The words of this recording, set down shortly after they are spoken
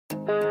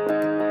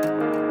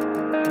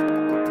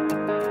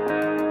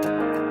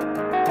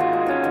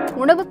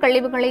உணவுக்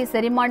கழிவுகளை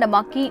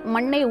செரிமானமாக்கி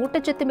மண்ணை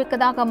ஊட்டச்சத்து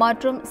மிக்கதாக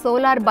மாற்றும்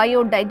சோலார்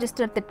பயோ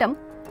டைஜஸ்டர் திட்டம்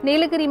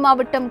நீலகிரி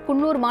மாவட்டம்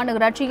குன்னூர்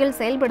மாநகராட்சியில்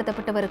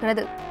செயல்படுத்தப்பட்டு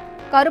வருகிறது.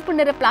 கருப்பு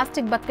நிற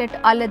பிளாஸ்டிக் பக்கெட்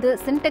அல்லது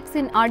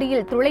சின்டெக்ஸின்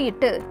அடியில்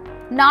துளையிட்டு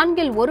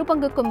 1/4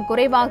 பங்குக்கும்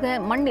குறைவாக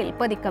மண்ணில்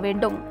பதிக்க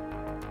வேண்டும்.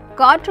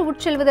 காற்று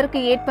உட்செல்வதற்கு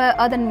ஏற்ப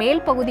அதன்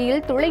மேல்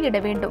பகுதியில் துளையிட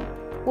வேண்டும்.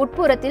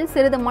 உட்புறத்தில்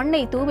சிறிது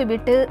மண்ணை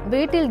தூவிவிட்டு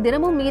வீட்டில்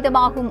தினமும்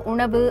மீதமாகும்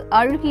உணவு,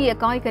 அழுகிய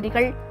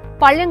காய்கறிகள்,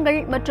 பழங்கள்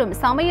மற்றும்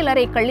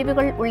சமையலறை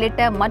கழிவுகள்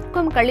உள்ளிட்ட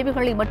மட்கும்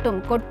கழிவுகளை மட்டும்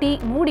கொட்டி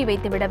மூடி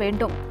வைத்துவிட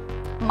வேண்டும்.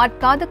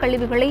 மட்காத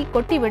கழிவுகளை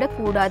கொட்டிவிடக்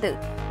கூடாது.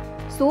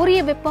 சூரிய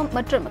வெப்பம்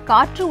மற்றும்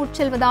காற்று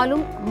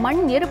உட்செல்வதாலும்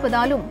மண்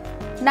இருப்பதாலும்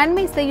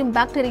நன்மை செய்யும்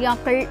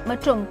பாக்டீரியாக்கள்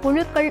மற்றும்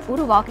புழுக்கள்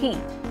உருவாகி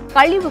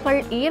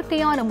கழிவுகள்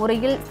இயற்கையான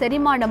முறையில்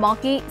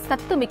செரிமானமாகி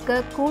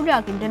சத்துமிக்க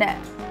கூழாகின்றன.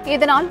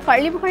 இதனால்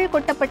கழிவுகள்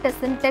கொட்டப்பட்ட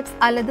சின்டெக்ஸ்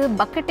அல்லது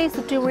பக்கெட்டை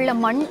சுற்றியுள்ள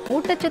மண்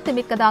ஊட்டச்சத்து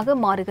மிக்கதாக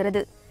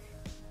மாறுகிறது.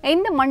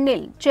 இந்த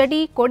மண்ணில்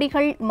செடி,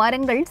 கொடிகள்,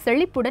 மரங்கள்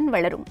செழிப்புடன்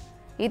வளரும்.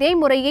 இதே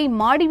முறையை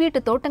மாடி வீட்டு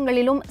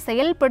தோட்டங்களிலும்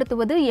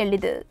செயல்படுத்துவது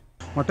எளிது.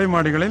 மொட்டை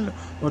மாடிகளில்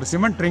ஒரு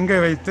சிமெண்ட் ரிங்கை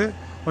வைத்து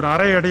ஒரு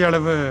 1/2 அடி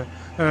அளவு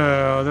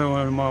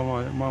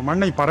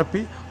மண்ணை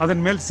பரப்பி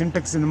அதன் மேல்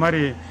சின்டெக்ஸ் இந்த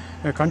மாதிரி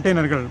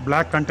கண்டெய்னர்கள்,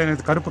 பிளாக்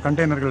கண்டெய்னர், கருப்பு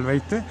கண்டெய்னர்கள்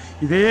வைத்து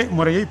இதே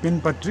முறையை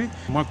பின்பற்றி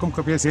மக்கும்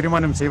குப்பையை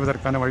செரிமானம்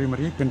செய்வதற்கான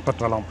வழிமுறையை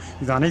பின்பற்றலாம்.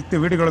 இது அனைத்து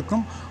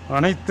வீடுகளுக்கும்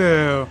அனைத்து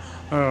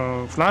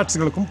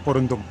பிளாட்ஸ்களுக்கும்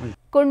பொருந்தும்.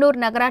 குன்னூர்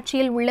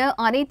நகராட்சியில் உள்ள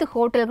அனைத்து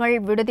ஹோட்டல்கள்,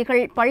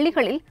 விடுதிகள்,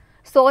 பள்ளிகளில்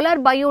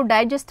சோலார் பயோ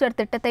டைஜஸ்டர்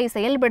திட்டத்தை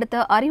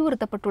செயல்படுத்த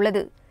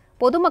அறிவுறுத்தப்பட்டுள்ளது.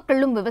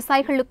 பொதுமக்களும்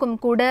விவசாயிகளுக்கும்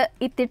கூட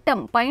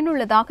இத்திட்டம்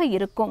பயனுள்ளதாக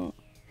இருக்கும்.